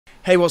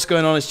Hey, what's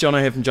going on? It's John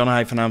here from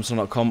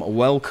john-amazon.com.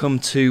 Welcome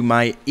to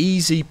my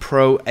Easy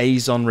Pro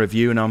Azon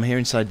review, and I'm here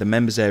inside the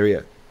members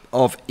area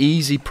of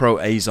Easy Pro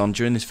Azon.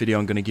 During this video,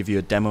 I'm going to give you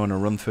a demo and a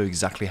run through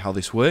exactly how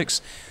this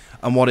works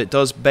and what it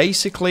does.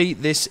 Basically,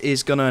 this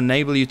is going to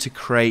enable you to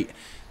create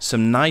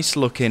some nice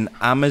looking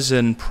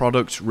Amazon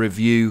product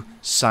review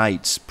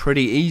sites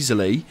pretty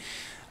easily.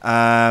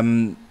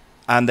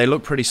 And they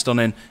look pretty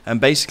stunning, and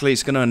basically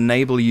it's going to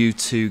enable you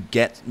to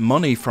get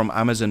money from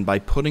Amazon by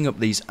putting up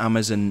these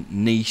Amazon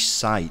niche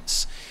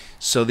sites.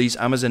 So these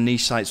Amazon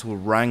niche sites will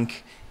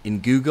rank in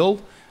Google,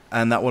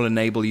 and that will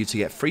enable you to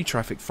get free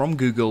traffic from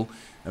Google,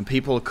 and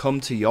people will come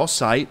to your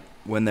site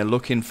when they're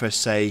looking for,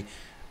 say,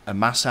 a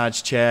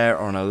massage chair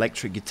or an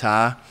electric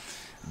guitar.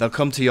 They'll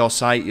come to your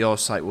site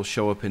will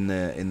show up in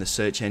the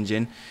search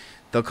engine.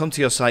 They'll come to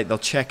your site, they'll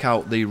check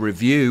out the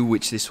review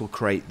which this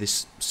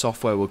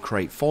software will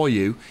create for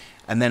you,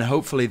 and then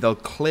hopefully they'll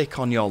click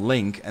on your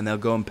link and they'll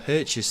go and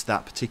purchase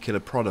that particular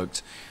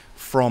product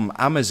from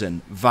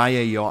Amazon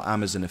via your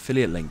Amazon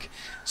affiliate link.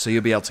 So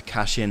you'll be able to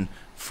cash in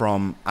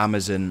from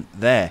Amazon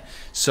there.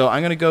 So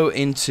I'm going to go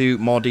into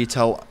more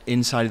detail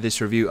inside of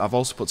this review. I've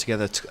also put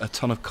together a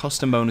ton of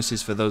custom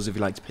bonuses for those of you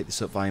who like to pick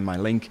this up via my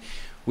link,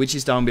 which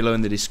is down below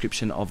in the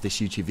description of this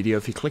YouTube video.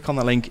 If you click on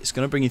the link, it's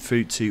going to bring you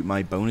through to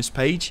my bonus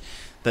page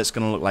that's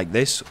going to look like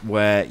this,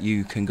 where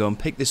you can go and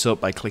pick this up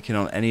by clicking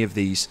on any of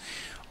these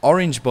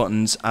orange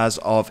buttons as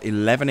of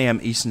 11 AM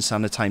Eastern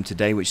Standard Time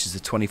today, which is the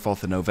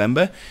 24th of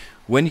November.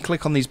 When you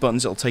click on these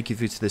buttons, it'll take you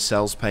through to the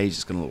sales page.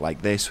 It's going to look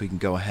like this. We can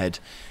go ahead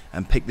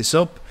and pick this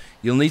up.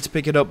 You'll need to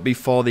pick it up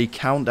before the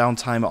countdown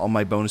timer on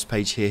my bonus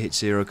page here hits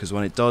 0, because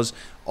when it does,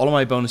 all of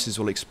my bonuses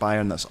will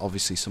expire, and that's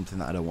obviously something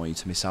that I don't want you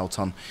to miss out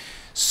on.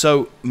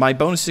 So my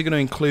bonuses are going to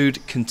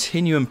include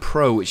Continuum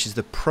Pro, which is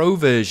the pro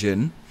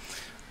version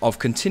of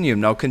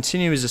Continuum. Now,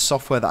 Continuum is a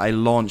software that I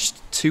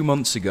launched 2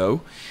 months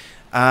ago,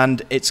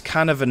 and it's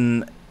kind of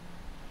an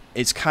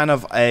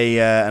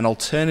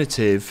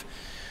alternative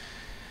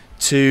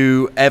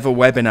to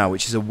EverWebinar,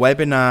 which is a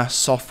webinar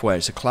software.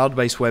 It's a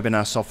cloud-based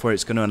webinar software.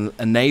 It's going to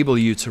enable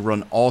you to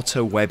run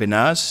auto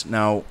webinars.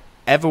 Now,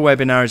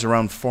 EverWebinar is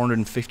around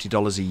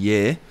 $450 a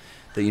year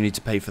that you need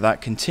to pay for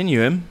that.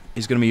 Continuum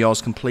is going to be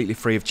yours completely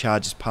free of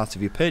charge as part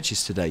of your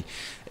purchase today.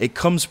 It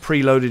comes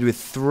preloaded with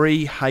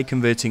 3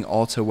 high-converting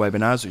auto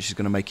webinars, which is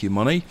going to make you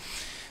money.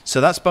 So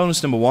that's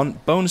bonus number 1.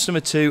 Bonus number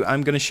 2,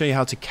 I'm going to show you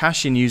how to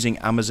cash in using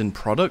Amazon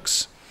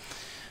products.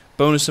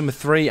 Bonus number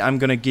 3, I'm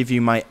going to give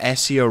you my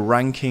SEO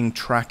ranking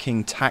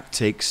tracking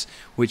tactics,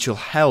 which will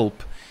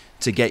help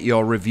to get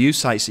your review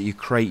sites that you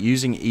create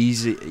using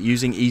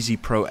Easy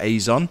Pro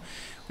Azon.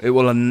 It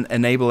will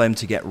enable them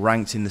to get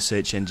ranked in the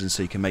search engine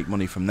so you can make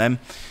money from them.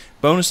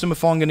 Bonus number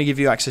 4, I'm going to give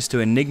you access to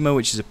Enigma,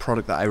 which is a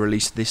product that I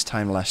released this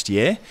time last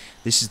year.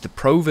 This is the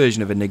pro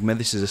version of Enigma.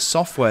 This is a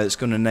software that's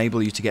going to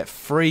enable you to get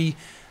free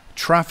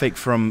traffic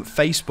from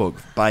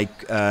Facebook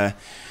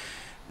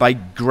by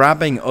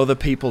grabbing other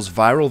people's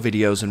viral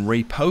videos and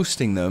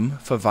reposting them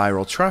for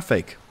viral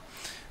traffic.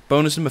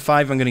 Bonus number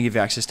 5, I'm going to give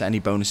you access to any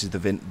bonuses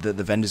that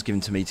the vendor's given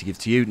to me to give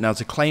to you. Now,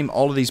 to claim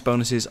all of these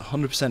bonuses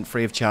 100%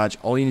 free of charge,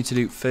 all you need to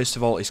do first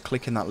of all is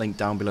click in that link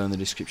down below in the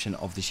description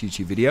of this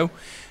YouTube video.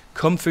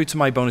 Come through to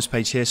my bonus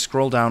page here,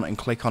 scroll down and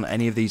click on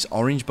any of these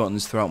orange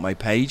buttons throughout my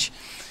page.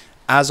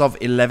 As of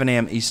 11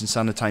 AM Eastern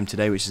Standard Time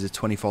today, which is the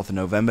 24th of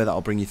November,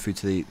 that'll bring you through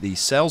to the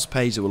sales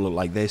page that will look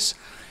like this,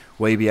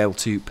 where you'll be able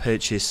to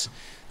purchase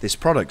this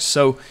product.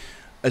 So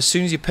as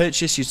soon as you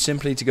purchase, you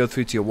simply need to go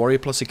through to your Warrior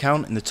Plus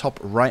account. In the top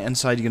right hand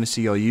side, you're going to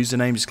see your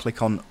username. Just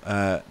click on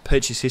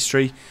purchase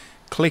history,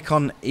 click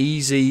on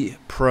Easy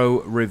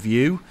Pro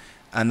Review,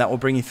 and that will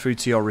bring you through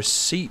to your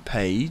receipt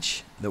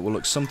page that will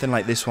look something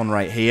like this one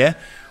right here,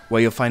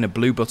 where you'll find a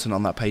blue button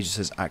on that page that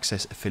says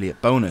Access Affiliate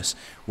Bonus.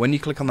 When you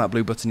click on that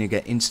blue button, you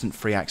get instant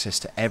free access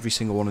to every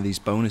single one of these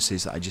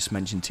bonuses that I just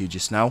mentioned to you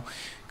just now,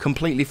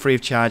 completely free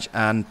of charge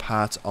and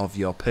part of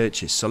your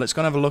purchase. So let's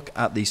go and have a look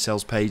at the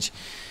sales page.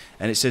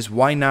 And it says,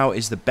 why now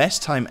is the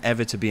best time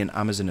ever to be an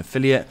Amazon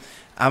affiliate.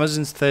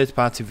 Amazon's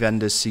third-party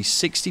vendors see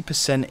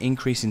 60%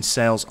 increase in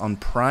sales on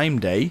Prime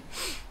Day,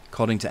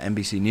 according to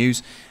NBC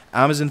News.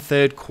 Amazon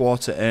third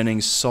quarter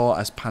earnings saw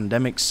as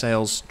pandemic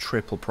sales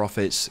triple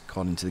profits,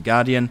 according to The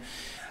Guardian.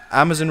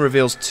 Amazon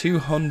reveals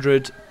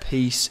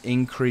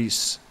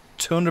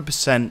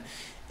 200%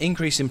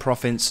 increase in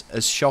profits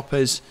as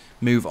shoppers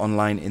move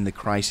online in the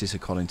crisis,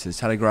 according to The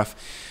Telegraph.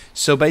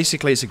 So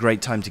basically, it's a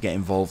great time to get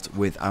involved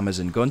with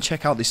Amazon. Go and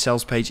check out this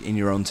sales page in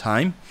your own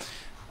time.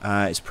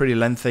 It's pretty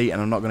lengthy, and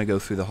I'm not going to go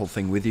through the whole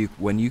thing with you.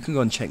 When you can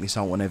go and check this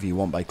out whenever you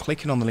want by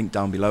clicking on the link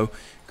down below.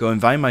 Go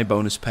and via my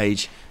bonus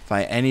page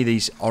via any of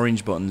these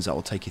orange buttons that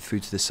will take you through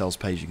to the sales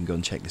page. You can go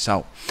and check this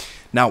out.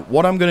 Now,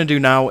 what I'm going to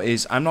do now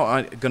is I'm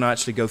not going to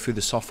actually go through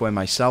the software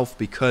myself,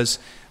 because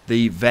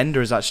the vendor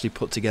has actually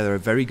put together a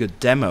very good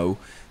demo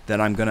that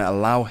I'm going to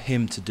allow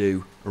him to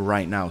do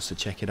right now. So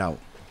check it out.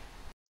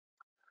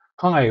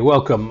 Hi,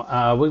 welcome.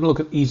 We're going to look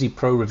at Easy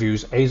Pro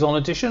Reviews Azon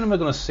Edition, and we're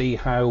going to see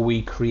how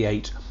we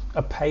create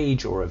a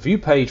page or a view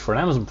page for an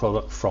Amazon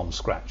product from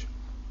scratch.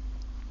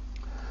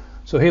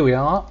 So here we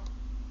are.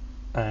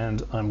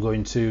 and I'm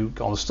going to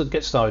go on the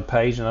get started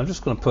page, and I'm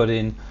just going to put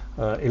in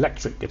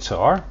electric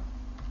guitar,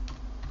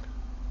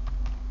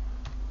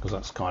 because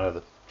that's kind of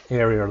the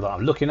area that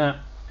I'm looking at.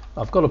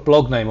 I've got a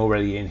blog name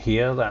already in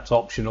here. That's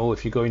optional.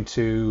 If you're going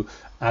to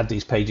add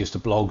these pages to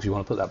blogs, you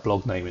want to put that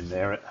blog name in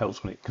there. It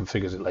helps when it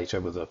configures it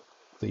later with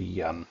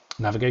the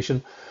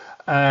navigation.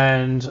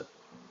 And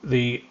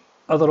the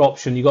other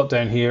option you got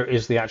down here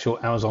is the actual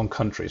Amazon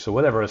country. So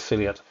whatever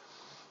affiliate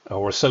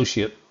or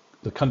associate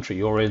the country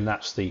you're in,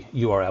 that's the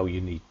URL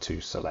you need to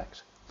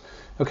select.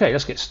 Okay,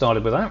 let's get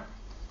started with that.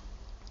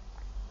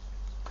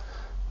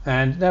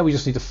 And now we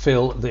just need to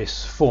fill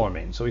this form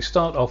in. So we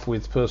start off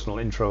with personal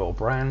intro or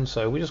brand.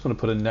 So we're just going to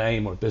put a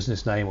name or a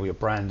business name or your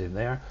brand in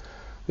there.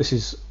 This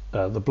is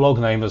the blog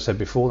name, as I said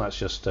before. That's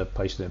just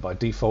pasted in by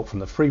default from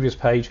the previous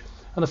page.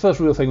 And the first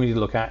real thing we need to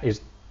look at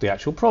is the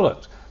actual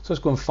product. So let's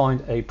go and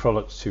find a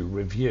product to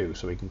review.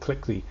 So we can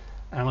click the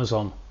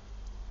Amazon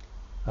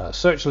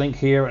search link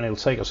here, and it'll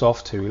take us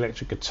off to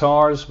electric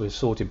guitars. We're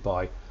sorted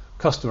by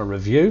customer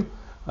review.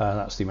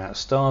 That's the amount of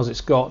stars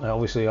it's got. Now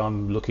obviously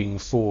I'm looking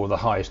for the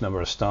highest number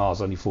of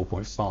stars, only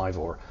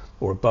 4.5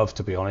 or above,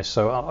 to be honest.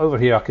 So over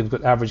here I can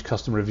put average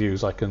customer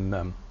reviews. I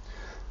can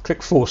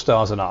click 4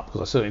 stars and up,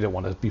 because I certainly don't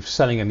want to be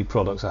selling any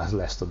products that has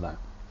less than that.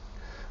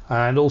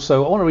 And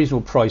also I want a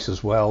reasonable price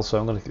as well, so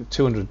I'm going to click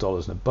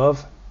 $200 and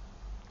above.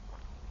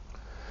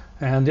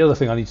 And the other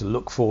thing I need to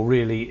look for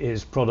really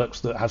is products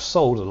that have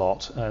sold a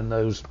lot, and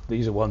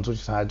these are ones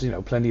which have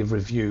had plenty of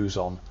reviews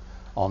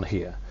on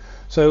here.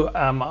 So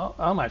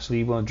I'm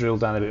actually want to drill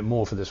down a bit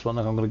more for this one,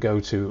 and I'm going to go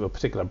to a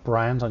particular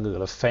brand. I'm going to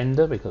go to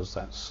Fender, because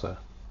that's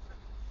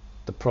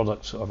the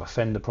product of a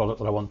Fender product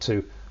that I want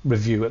to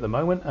review at the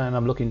moment. And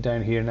I'm looking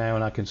down here now,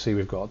 and I can see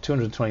we've got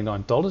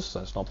 $229. So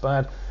that's not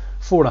bad.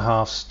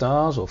 4.5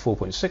 stars, or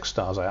 4.6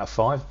 stars out of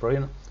 5.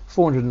 Brilliant.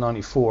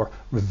 494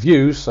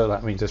 reviews, so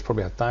that means there's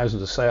probably had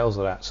thousands of sales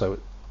of that. So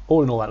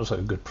all in all, that was a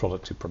good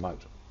product to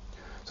promote.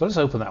 So let's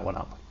open that one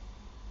up,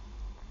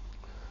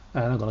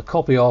 and I'm going to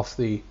copy off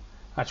the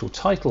actual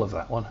title of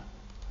that one,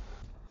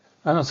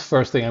 and that's the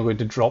first thing I'm going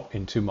to drop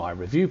into my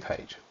review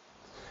page.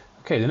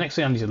 Okay, the next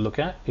thing I need to look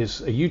at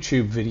is a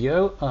YouTube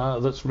video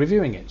that's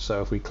reviewing it.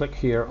 So if we click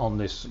here on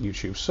this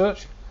YouTube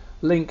search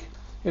link,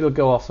 it'll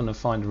go off and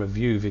find a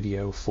review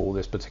video for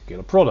this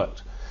particular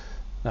product.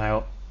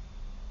 Now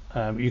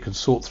you can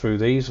sort through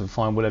these and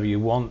find whatever you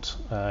want.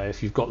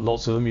 If you've got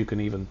lots of them, you can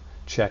even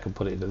check and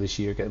put it into this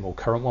year, get a more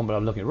current one. But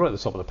I'm looking right at the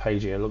top of the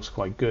page here. It looks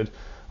quite good.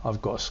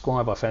 I've got a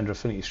Squire by Fender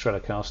Affinity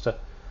Stratocaster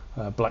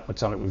black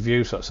metallic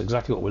review, so that's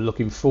exactly what we're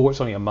looking for. It's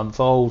only a month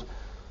old,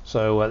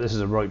 so this is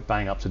a right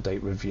bang up to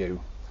date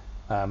review.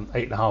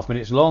 8.5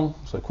 minutes long,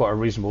 so quite a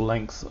reasonable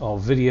length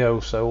of video.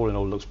 So all in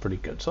all, looks pretty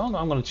good. So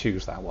I'm going to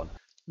choose that one.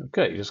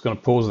 Okay, just going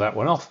to pause that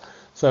one off.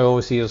 So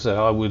obviously, as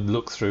I would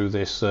look through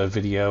this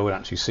video and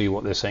actually see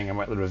what they're saying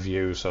about the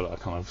review, so that I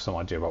kind of have some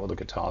idea about what the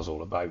guitar's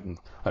all about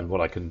and what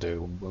I can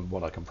do and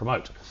what I can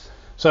promote.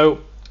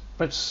 So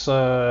let's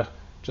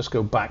just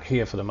go back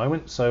here for the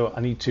moment. So I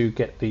need to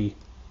get the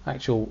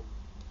actual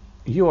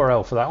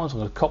URL for that one. So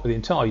I'm going to copy the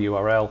entire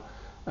URL,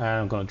 and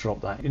I'm going to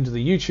drop that into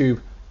the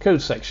YouTube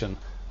code section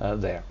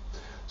there.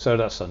 So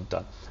that's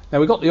done. Now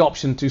we've got the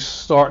option to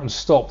start and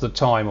stop the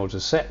time, or to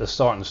set the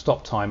start and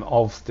stop time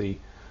of the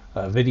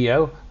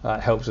video.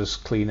 That helps us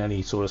clean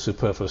any sort of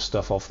superfluous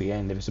stuff off the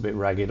end if it's a bit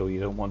ragged, or you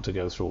don't want to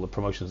go through all the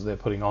promotions they're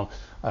putting on,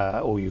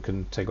 or you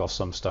can take off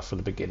some stuff from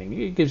the beginning.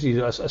 It gives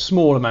you a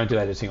small amount of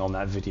editing on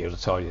that video to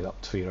tidy it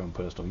up for your own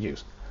personal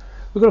use.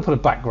 We're going to put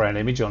a background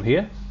image on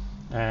here,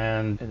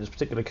 and in this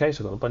particular case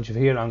I've got a bunch of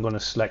here. I'm going to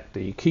select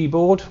the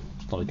keyboard.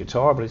 It's not a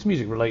guitar, but it's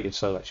music related,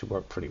 so that should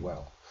work pretty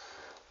well.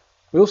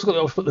 We also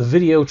got to put the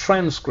video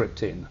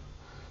transcript in.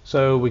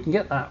 So we can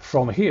get that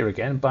from here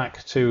again,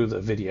 back to the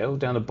video.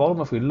 Down the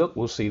bottom, if we look,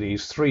 we'll see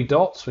these 3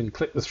 dots. We can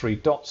click the 3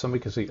 dots and we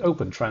can see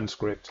open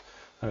transcript.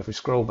 And if we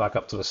scroll back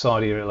up to the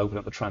side here, it'll open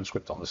up the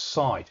transcript on the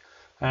side.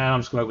 And I'm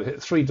just going to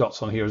hit 3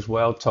 dots on here as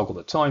well, toggle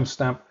the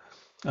timestamp,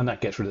 and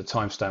that gets rid of the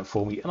timestamp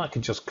for me. And I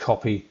can just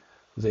copy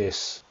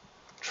this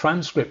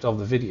transcript of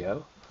the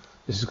video.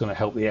 This is going to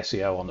help the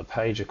SEO on the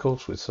page, of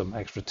course, with some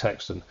extra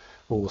text and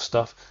all the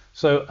stuff.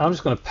 So I'm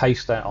just going to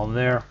paste that on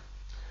there.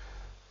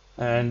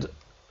 And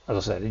as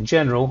I said, in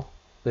general,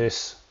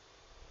 it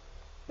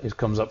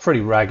comes up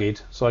pretty ragged,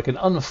 so I can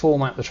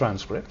unformat the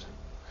transcript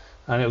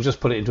and it'll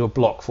just put it into a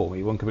block for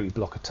me, one complete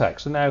block of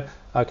text. And now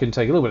I can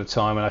take a little bit of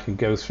time and I can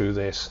go through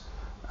this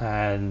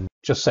and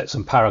just set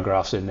some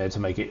paragraphs in there to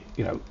make it,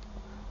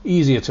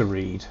 easier to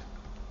read.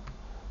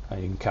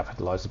 And you can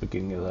capitalize the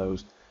beginning of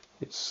those.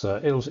 It's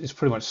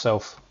pretty much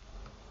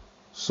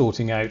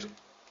self-sorting out.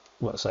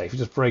 Let's say if you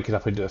just break it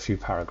up into a few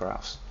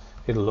paragraphs,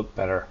 it'll look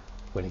better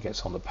when it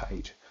gets on the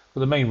page.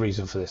 But the main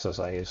reason for this, as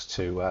I say, is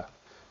to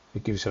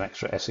it gives some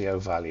extra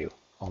SEO value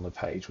on the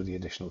page with the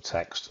additional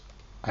text,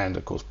 and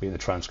of course being the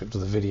transcript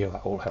of the video,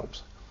 that all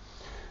helps.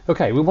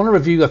 Okay, we want to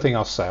review the thing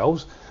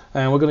ourselves,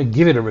 and we're going to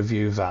give it a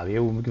review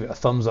value. We'll give it a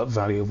thumbs up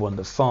value of 1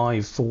 to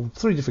 5 for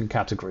 3 different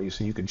categories,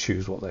 and you can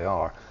choose what they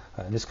are.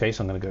 In this case,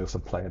 I'm going to go for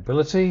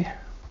playability.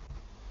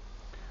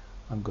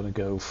 I'm going to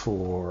go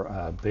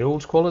for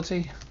build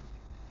quality.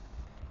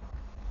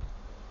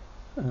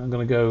 And I'm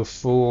going to go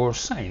for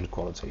sound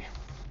quality.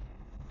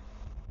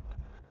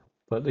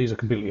 But these are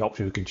completely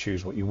optional. You can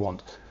choose what you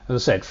want.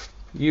 As I said,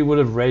 you would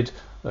have read,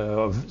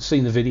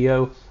 seen the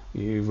video,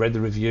 you've read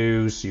the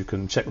reviews, you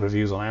can check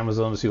reviews on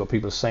Amazon to see what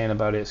people are saying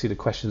about it, see the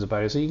questions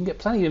about it, so you can get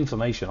plenty of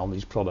information on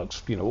these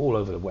products, all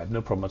over the web,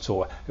 no problem at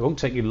all. It won't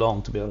take you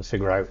long to be able to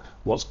figure out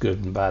what's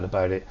good and bad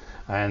about it,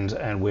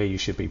 and where you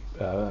should be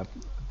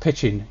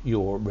pitching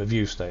your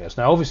review status.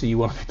 Now obviously you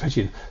want to be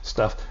pitching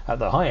stuff at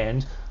the high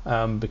end,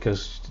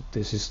 because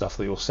this is stuff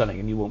that you're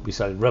selling, and you won't be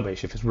selling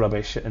rubbish. If it's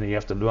rubbish and you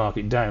have to mark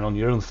it down on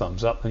your own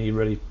thumbs up, then you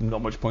really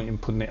not much point in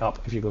putting it up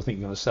if you think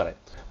you're going to sell it.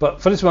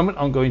 But for this moment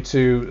I'm going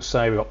to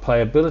say we've got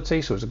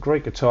playability, so it's a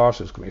great guitar,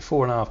 so it's going to be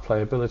 4.5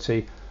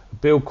 playability.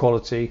 Build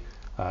quality,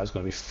 it's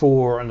going to be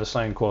 4, and the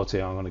sound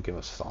quality I'm going to give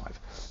us 5,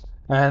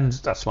 and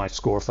that's my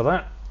score for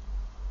that.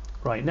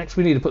 Right, next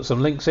we need to put some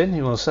links in.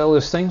 You want to sell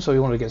this thing, so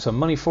you want to get some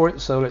money for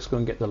it, so let's go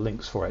and get the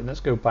links for it. And let's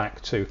go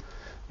back to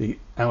the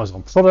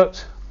Amazon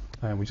product,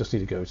 and we just need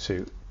to go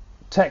to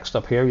text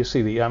up here. You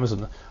see the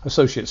Amazon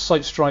Associate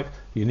site stripe.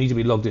 You need to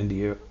be logged into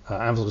your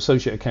Amazon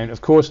Associate account,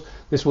 of course.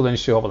 This will then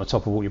show up on the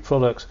top of all your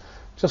products.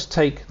 Just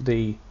take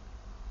the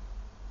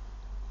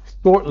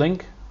short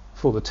link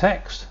for the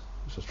text.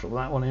 Let's just drop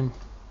that one in.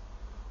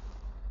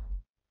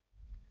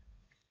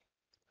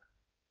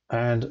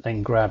 And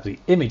then grab the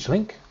image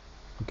link.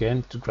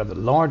 Again, to grab the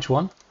large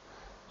one,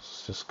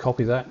 just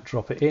copy that,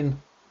 drop it in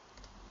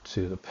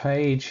to the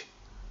page,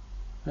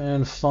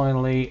 and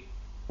finally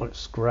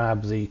let's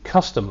grab the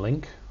custom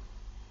link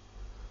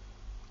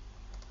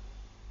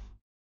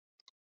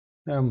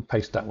and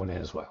paste that one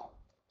in as well.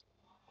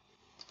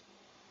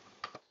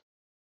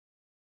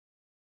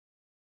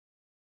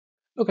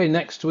 Okay,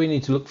 next we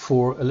need to look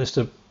for a list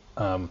of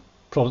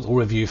product or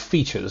review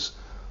features.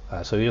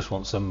 So you just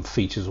want some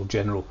features or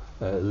general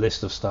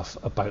list of stuff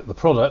about the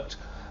product.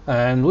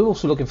 And we're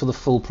also looking for the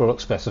full product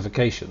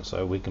specification,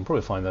 so we can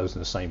probably find those in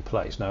the same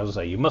place. Now, as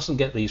I say, you mustn't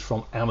get these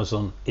from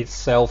Amazon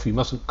itself. You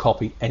mustn't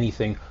copy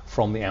anything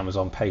from the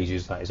Amazon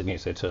pages. That is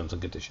against their terms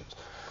and conditions.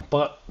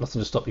 But nothing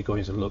to stop you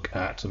going to look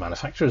at the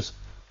manufacturer's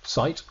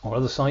site or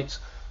other sites.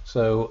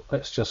 So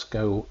let's just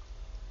go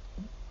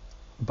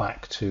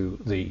back to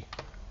the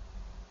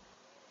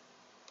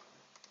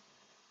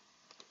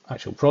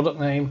actual product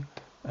name,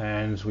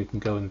 and we can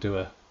go and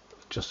do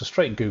just a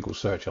straight Google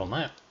search on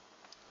that.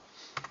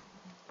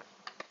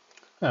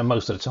 And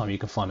most of the time you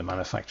can find a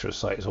manufacturer's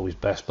site is always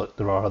best, but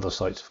there are other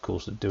sites of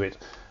course that do it.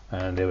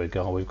 And there we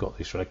go, we've got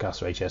the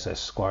Stratocaster HSS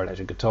Squire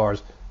electric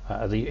guitars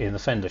in the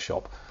Fender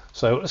shop.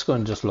 So let's go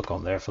and just look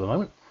on there for the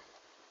moment.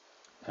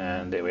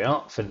 And there we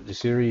are, Fender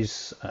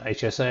Series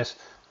HSS.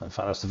 In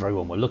fact, that's the very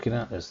one we're looking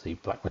at. There's the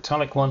black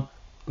metallic one.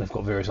 They've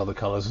got various other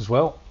colors as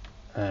well,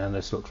 and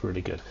this looks really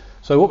good.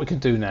 So what we can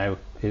do now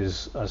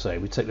is, as I say,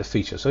 we take the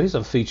features. So here's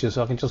some features,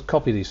 so I can just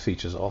copy these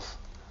features off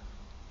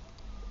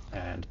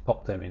and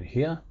pop them in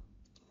here.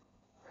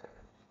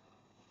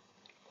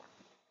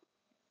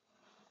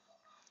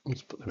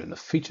 Let's put them in the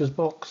features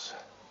box.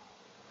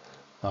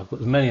 I'll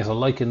put as many as I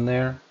like in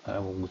there.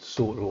 We'll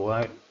sort it all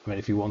out. I mean,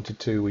 if you wanted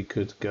to, we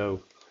could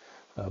go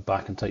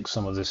back and take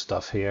some of this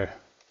stuff here.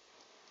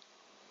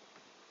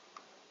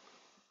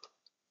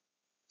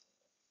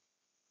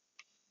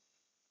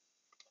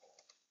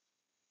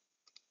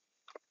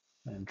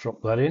 And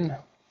drop that in.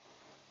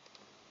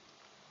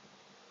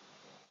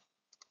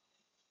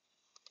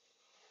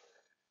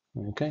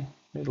 Okay,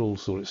 it'll all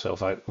sort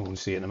itself out when we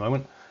see it in a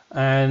moment.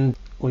 And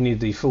we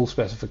need the full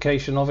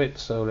specification of it,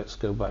 so let's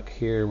go back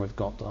here. We've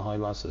got the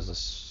highlights, there's the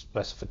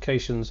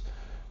specifications,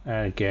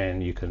 and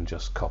again you can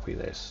just copy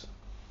this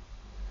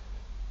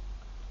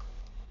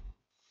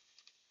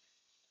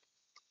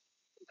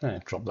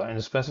and drop that in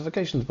the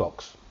specifications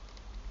box.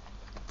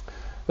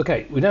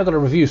 Okay, we've now got a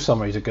review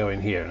summary to go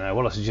in here. Now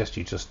what I suggest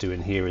you just do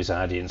in here is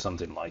add in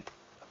something like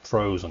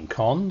pros and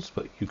cons,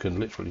 but you can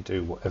literally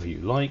do whatever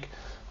you like.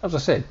 As I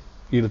said,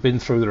 you'd have been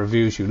through the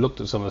reviews, you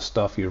looked at some of the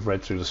stuff, you've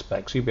read through the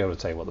specs, you'll be able to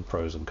tell you what the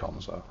pros and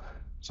cons are.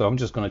 So I'm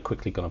just going to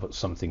quickly put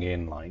something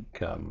in like,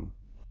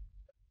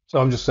 so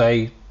I'm just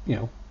say,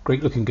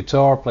 great looking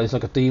guitar, plays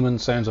like a demon,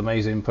 sounds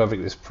amazing, perfect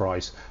at this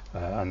price,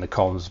 and the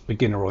cons,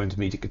 beginner or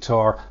intermediate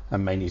guitar,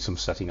 and may need some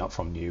setting up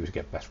from new to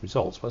get best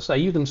results. But say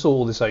you can sort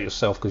all this out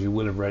yourself because you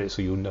will have read it,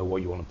 so you'll know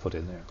what you want to put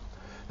in there.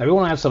 Now we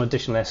want to add some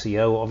additional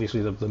SEO.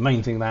 Obviously the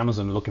main thing that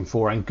Amazon are looking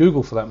for, and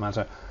Google for that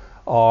matter,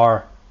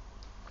 are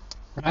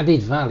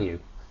added value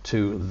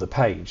to the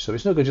page. So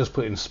it's no good just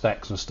putting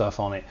specs and stuff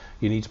on it.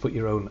 You need to put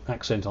your own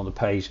accent on the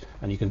page,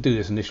 and you can do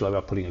this initially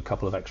by putting a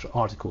couple of extra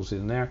articles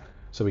in there.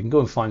 So we can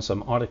go and find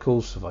some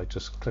articles. So if I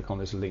just click on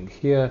this link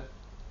here,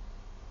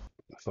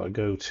 if I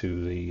go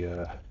to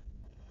the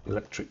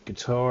electric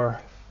guitar,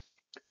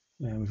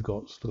 and we've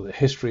got the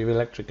history of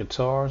electric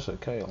guitars.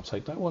 Okay, I'll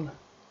take that one.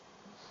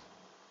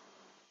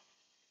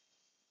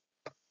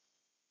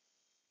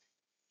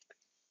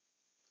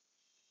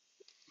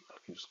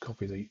 I can just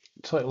copy the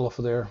title off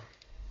of there,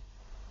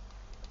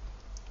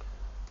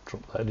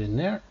 drop that in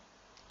there.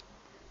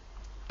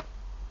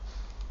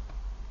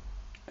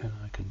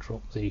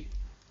 drop the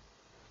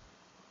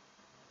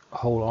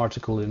whole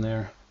article in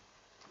there,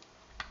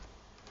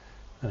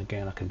 and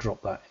again I can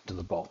drop that into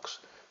the box.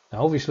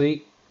 Now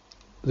obviously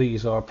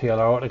these are PLR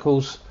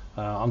articles.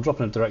 I'm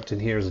dropping it direct in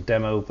here as a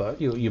demo, but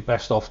you're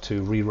best off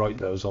to rewrite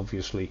those,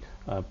 obviously,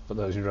 put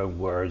those in your own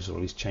words, or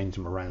at least change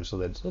them around so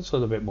that it's a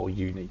little bit more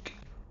unique.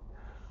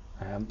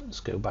 Let's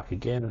go back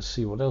again and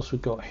see what else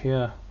we've got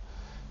here.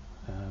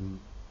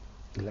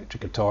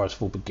 Electric guitars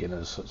for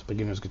beginners. So it's a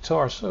beginner's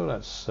guitar, so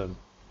that's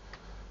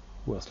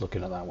worth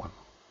looking at that one.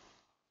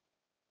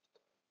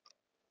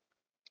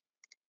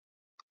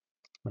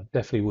 I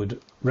definitely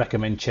would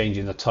recommend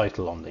changing the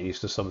title on these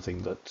to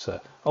something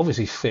that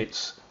obviously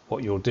fits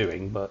what you're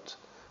doing, but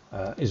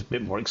is a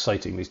bit more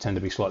exciting. These tend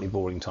to be slightly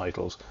boring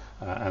titles,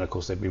 and of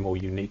course they'd be more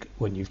unique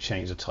when you've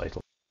changed the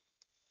title.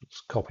 Let's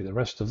copy the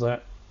rest of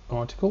that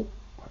article.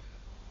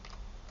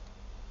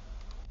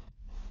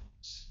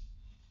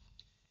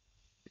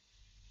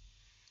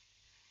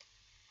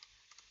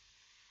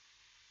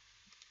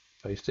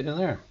 Paste it in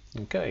there.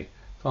 Okay,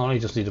 finally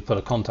just need to put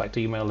a contact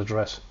email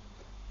address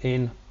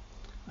in,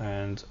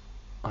 and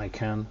I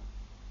can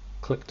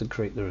click to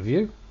create the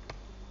review.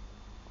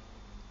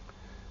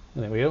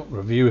 And there we go,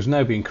 review has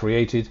now been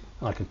created.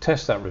 I can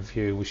test that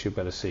review. We should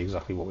better see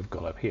exactly what we've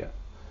got up here.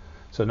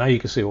 So now you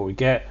can see what we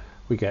get.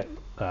 We get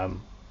a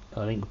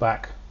link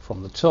back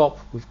from the top.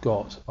 We've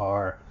got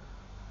our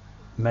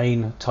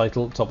main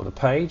title, top of the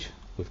page.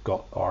 We've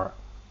got our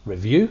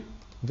review,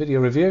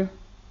 video review.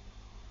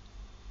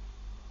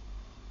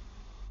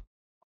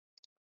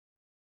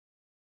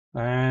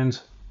 And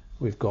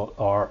we've got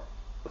our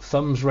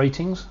thumbs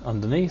ratings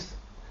underneath.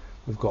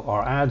 We've got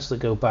our ads that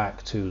go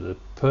back to the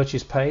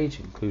purchase page,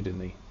 including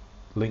the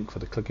link for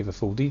the clicking for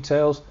full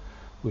details.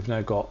 We've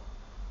now got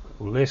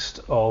a list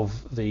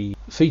of the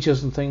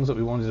features and things that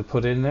we wanted to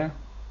put in there.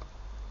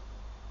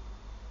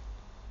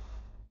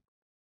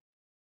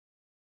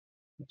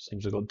 It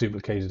seems I've got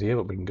duplicated here,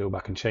 but we can go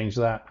back and change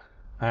that.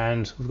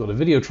 And we've got a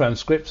video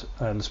transcript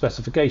and the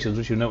specifications,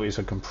 which you'll notice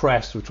are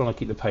compressed. We're trying to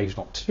keep the page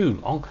not too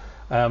long,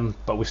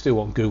 but we still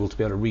want Google to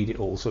be able to read it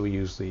all, so we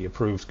use the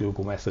approved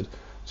Google method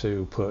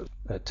to put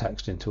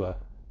text into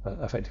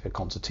effectively a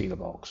concertina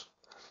box.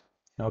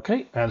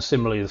 Okay, and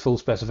similarly the full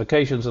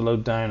specifications are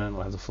loaded down, and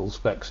we'll have the full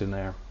specs in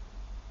there.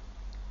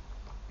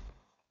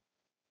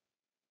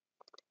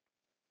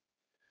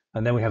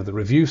 And then we have the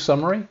review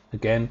summary.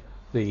 Again,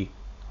 the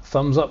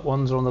thumbs up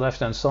ones are on the left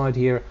hand side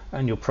here,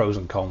 and your pros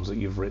and cons that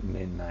you've written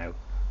in now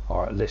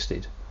are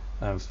listed.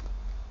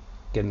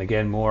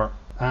 Again, more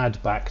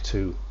add back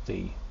to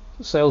the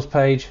sales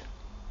page.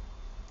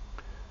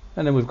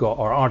 And then we've got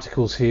our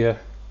articles here,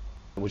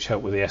 which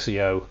help with the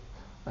SEO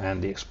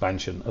and the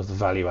expansion of the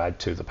value add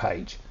to the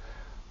page.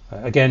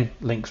 Again,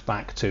 links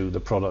back to the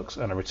products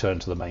and a return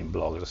to the main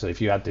blog. As I said,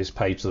 if you add this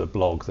page to the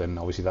blog, then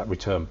obviously that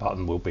return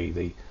button will be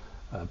the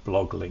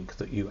blog link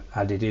that you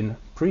added in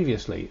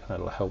previously, and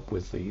it'll help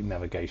with the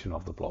navigation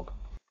of the blog.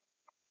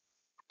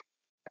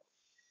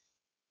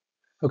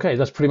 Okay,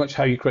 that's pretty much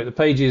how you create the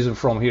pages, and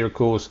from here, of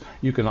course,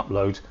 you can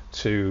upload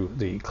to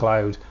the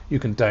cloud, you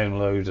can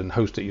download and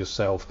host it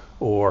yourself,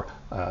 or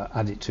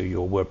add it to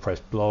your WordPress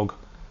blog,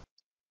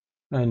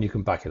 and you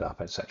can back it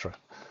up, etc.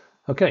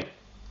 Okay,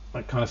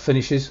 that kind of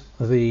finishes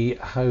the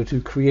how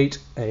to create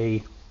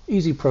a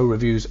Easy Pro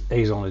Reviews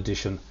Azon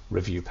Edition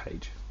review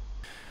page.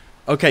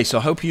 Okay, so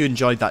I hope you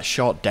enjoyed that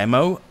short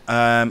demo.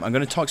 I'm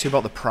going to talk to you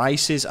about the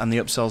prices and the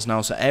upsells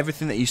now. So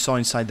everything that you saw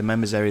inside the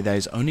members area there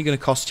is only going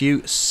to cost you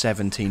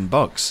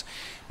 $17.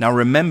 Now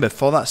remember,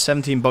 for that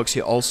 $17,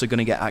 you're also going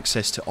to get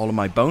access to all of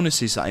my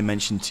bonuses that I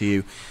mentioned to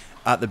you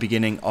at the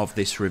beginning of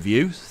this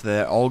review.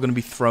 They're all going to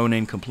be thrown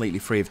in completely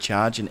free of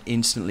charge and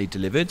instantly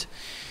delivered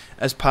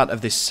as part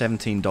of this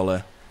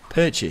 $17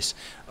 purchase.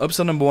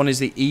 Upsell number one is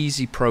the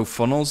Easy Pro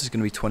Funnels. It's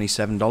going to be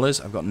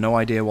 $27. I've got no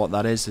idea what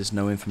that is. There's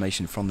no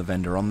information from the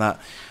vendor on that.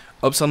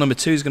 Upsell number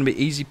two is going to be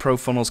Easy Pro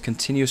Funnels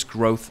Continuous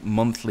Growth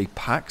Monthly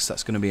Packs.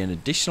 That's going to be an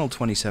additional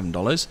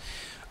 $27.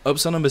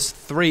 Upsell number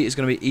three is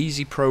going to be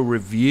Easy Pro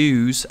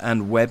Reviews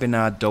and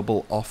Webinar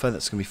Double Offer.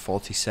 That's going to be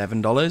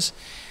 $47.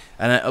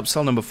 And then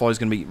upsell number four is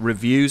going to be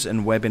Reviews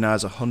and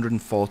Webinars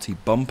 140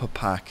 Bumper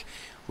Pack,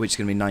 which is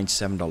going to be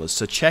 $97.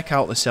 So check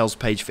out the sales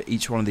page for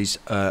each one of these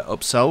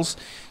upsells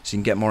so you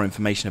can get more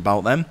information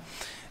about them.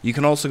 You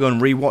can also go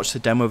and re-watch the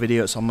demo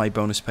video. It's on my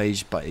bonus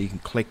page, but you can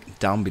click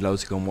down below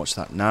to go and watch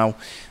that now.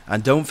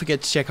 And don't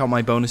forget to check out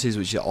my bonuses,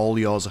 which are all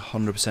yours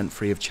 100%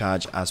 free of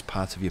charge as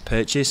part of your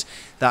purchase.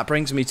 That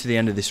brings me to the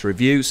end of this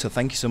review. So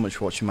thank you so much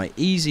for watching my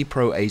Easy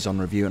Pro Azon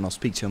review, and I'll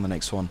speak to you on the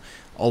next one.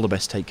 All the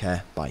best. Take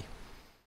care. Bye.